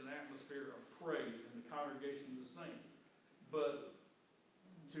 where it's an atmosphere of praise and the congregation of the saints. But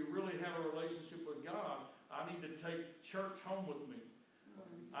to really have a relationship with God, I need to take church home with me.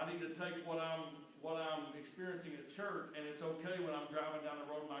 I need to take what I'm experiencing at church, and it's okay when I'm driving down the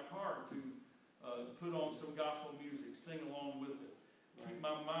road in my car to put on some gospel music, sing along with it. Keep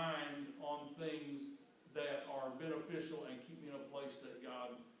my mind on things that are beneficial and keep me in a place that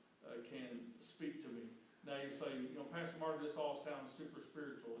God can speak to me. Now you say, Pastor Marty, this all sounds super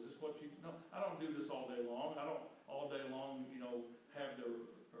spiritual. Is this what you... No, I don't do this all day long. I don't all day long, have the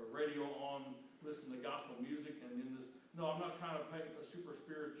radio on, listen to gospel music, and in this... No, I'm not trying to paint a super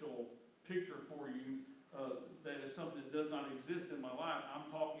spiritual picture for you that is something that does not exist in my life. I'm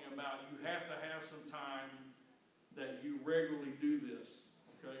talking about you have to have some time that you regularly do this.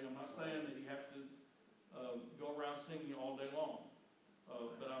 Okay? I'm not saying that you have to go around singing all day long.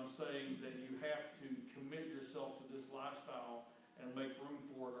 But I'm saying that you have to commit yourself to this lifestyle and make room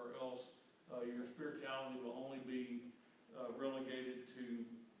for it, or else your spirituality will only be relegated to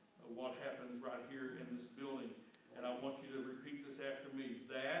what happens right here in this building. And I want you to repeat this after me.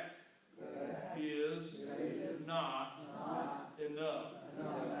 That is not enough.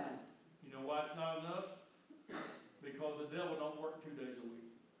 You know why it's not enough? Because the devil don't work 2 days a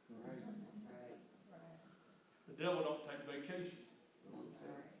week. The devil don't take vacation.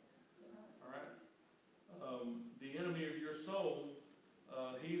 All right? The enemy of your soul,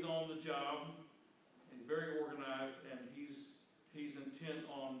 he's on the job. He's very organized, and he's intent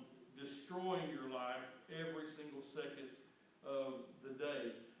on destroying your life every single second of the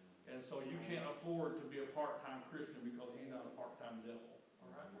day. And so you can't afford to be a part-time Christian because he's not a part-time devil.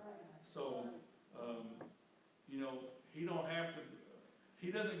 All right? So, he don't have to...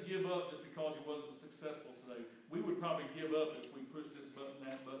 He doesn't give up just because he wasn't successful today. We would probably give up if we pushed this button,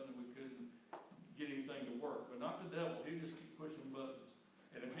 that button, and we couldn't get anything to work. But not the devil. He just keeps pushing buttons.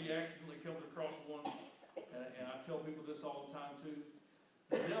 And if he accidentally comes across one, and I tell people this all the time too,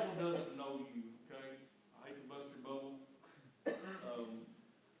 the devil doesn't know you, okay? I hate to bust your bubble.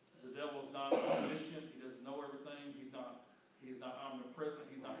 The devil is not omniscient. He doesn't know everything. He's not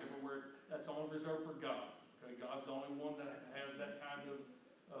omnipresent. He's not everywhere. That's only reserved for God. Okay? God's the only one that has that kind of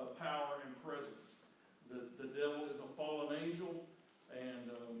power and presence. The devil is a fallen angel,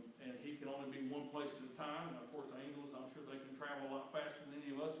 and he can only be one place at a time. And of course, angels, I'm sure they can travel a lot faster than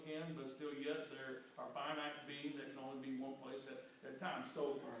any of us can, but still yet they're a finite being that can only be one place at a time.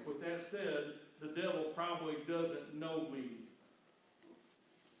 So with that said, the devil probably doesn't know me,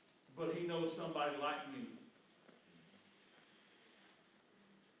 but he knows somebody like me.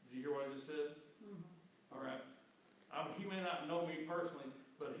 Did you hear what I just said? All right. He may not know me personally,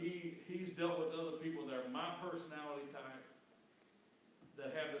 but he's dealt with other people that are my personality type,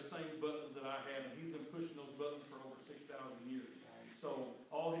 that have the same buttons that I have, and he's been pushing those buttons for over 6,000 years. So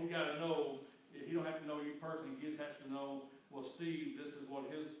all he's got to know, he don't have to know you personally, he just has to know, well, Steve, this is what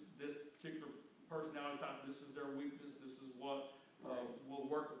this particular personality type, this is their weakness, this is what will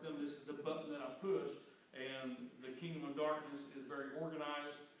work with them, this is the button that I push, and the kingdom of darkness is very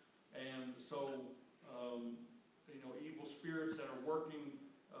organized, and so, evil spirits that are working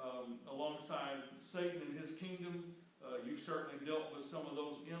alongside Satan and his kingdom, you've certainly dealt with some of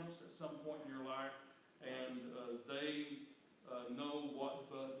those imps at some point in your life, and they know what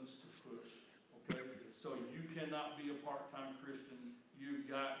buttons to push, okay? So you cannot be a part-time Christian. You've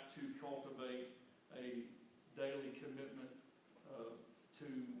got to cultivate a daily commitment to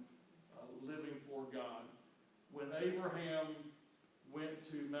living for God. When Abraham went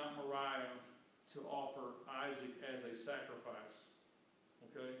to Mount Moriah to offer Isaac as a sacrifice,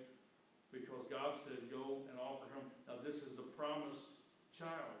 okay? Because God said, go and offer him. Now this is the promised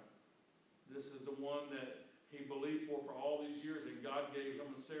child. This is the one that he believed for all these years, and God gave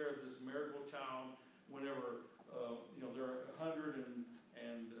him and Sarah this miracle child whenever, they're 100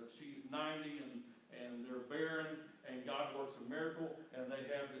 and she's 90 and they're barren, and God works a miracle, and they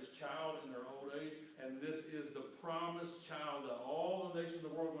have this child in their old age, and this is the promised child that all the nations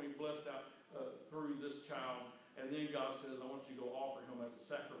of the world will be blessed out through this child. And then God says, I want you to go offer him as a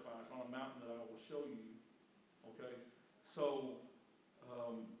sacrifice on a mountain that I will show you. Okay? So,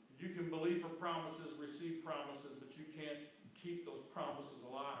 you can believe for promises, receive promises, but you can't keep those promises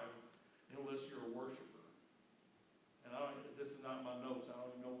alive unless you're a worshiper. And this is not my notes. I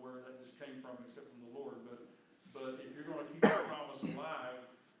don't even know where that just came from except from the Lord. But if you're going to keep the promise alive,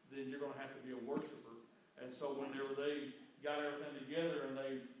 then you're going to have to be a worshiper. And so whenever they got everything together and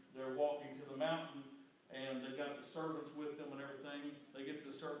they're walking to the mountain, and they've got the servants with them and everything, they get to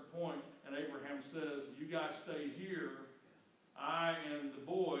a certain point, and Abraham says, you guys stay here. I and the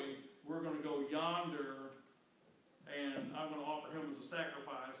boy, we're going to go yonder, and I'm going to offer him as a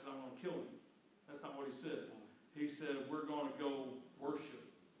sacrifice, and I'm going to kill him. That's not what he said. He said, we're going to go worship.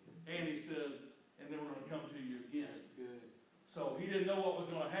 And he said, and then we're going to come to you again. That's good. So he didn't know what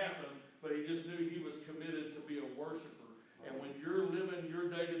was going to happen, but he just knew he was committed to be a worshiper. And when you're living your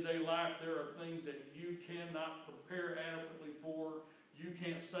day-to-day life, there are things that you cannot prepare adequately for. You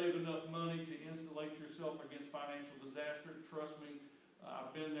can't save enough money to insulate yourself against financial disaster. Trust me, I've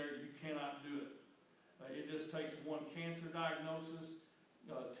been there. You cannot do it. It just takes one cancer diagnosis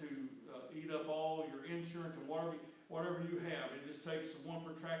to eat up all your insurance and whatever you have. It just takes one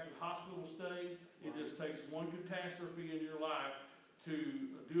protracted hospital stay. It just takes one catastrophe in your life to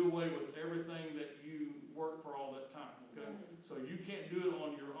do away with everything that you worked for all that time. Okay? So you can't do it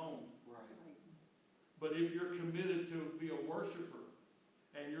on your own. Right. But if you're committed to be a worshiper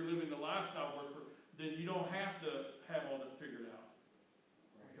and you're living the lifestyle worshiper, then you don't have to have all that figured out.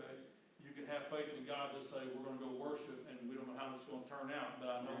 Okay? You can have faith in God to say, we're going to go worship, and we don't know how this is going to turn out, but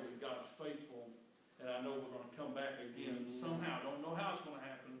I know that God's faithful, and I know we're going to come back again somehow. I don't know how it's going to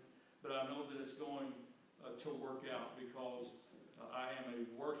happen, but I know that it's going to work out because I am a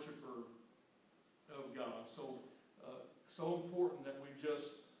worshiper of God. So important that we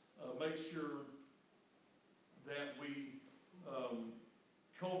just make sure that we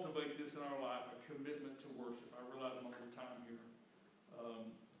cultivate this in our life, a commitment to worship. I realize I'm over time here.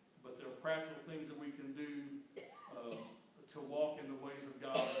 But there are practical things that we can do to walk in the ways of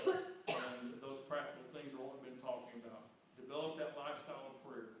God. And those practical things are what we've been talking about. Develop that lifestyle of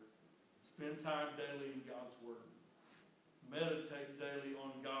prayer. Spend time daily in God's Word. Meditate daily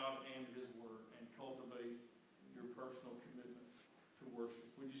on God and His Word, and cultivate your personal commitment to worship.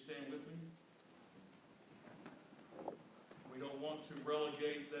 Would you stand with me? We don't want to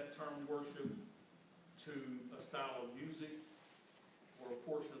relegate that term worship to a style of music or a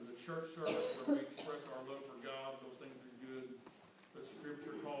portion of the church service where we express our love for God. Those things are good. But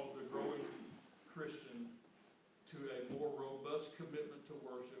Scripture calls the growing Christian to a more robust commitment to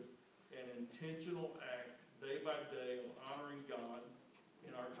worship, an intentional act day by day of honoring God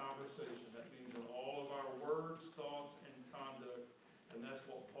in our conversation. That means in all of our words, thoughts, and conduct. And that's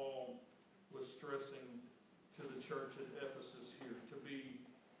what Paul was stressing to the church at Ephesus here. To be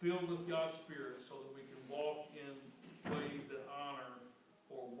filled with God's Spirit so that we can walk in ways that honor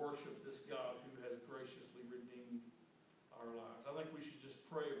or worship this God who has graciously redeemed our lives. I think we should just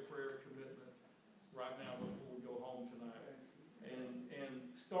pray a prayer of commitment right now before we go home tonight. And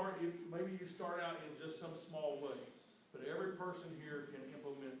maybe you start out in just some small way, but every person here can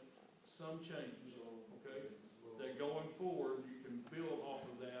implement some change, okay? That going forward, you can build off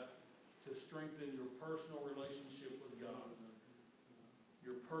of that to strengthen your personal relationship with God.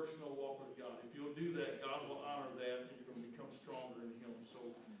 your personal walk with God. If you'll do that, God will honor that, and you're going to become stronger in Him.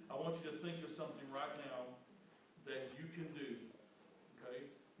 So I want you to think of something right now that you can do, okay?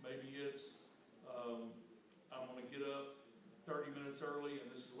 Maybe it's, I'm going to get up 30 minutes early, and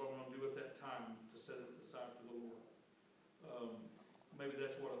this is what I'm going to do at that time to set it aside for the Lord. Maybe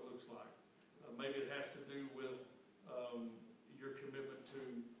that's what it looks like. Maybe it has to do with your commitment to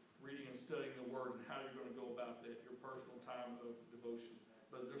reading and studying the Word and how you're going to go about that, your personal time of devotion.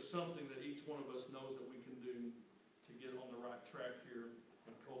 But there's something that each one of us knows that we can do to get on the right track here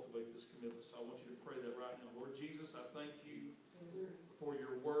and cultivate this commitment. So I want you to pray that right now. Lord Jesus, I thank you for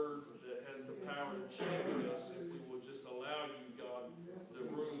your Word that has the power to change us if we will just allow you, God, the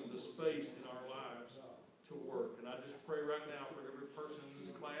room, the space in our lives to work. And I just pray right now for every person in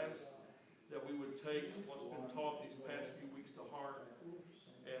this class that we would take what's been taught these past few weeks to heart,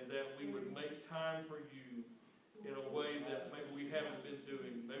 and that we would make time for you in a way that maybe we haven't been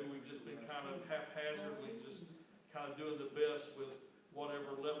doing. Maybe we've just been kind of haphazardly just kind of doing the best with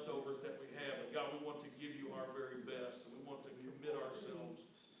whatever leftovers that we have. But God, we want to give you our very best, and we want to commit ourselves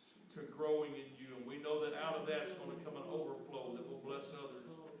to growing in you. And we know that out of that's going to come an overflow that will bless others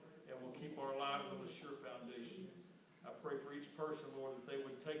and will keep our lives on a sure foundation. I pray for each person, Lord, that they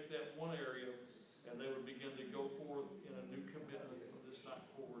would take that one area and they would begin to go forth in a new commitment from this night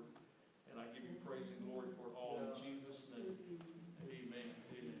forward. And I give you praise and glory for it all in Jesus' name. Amen.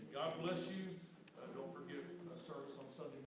 Amen. God bless you. Don't forget service on Sunday.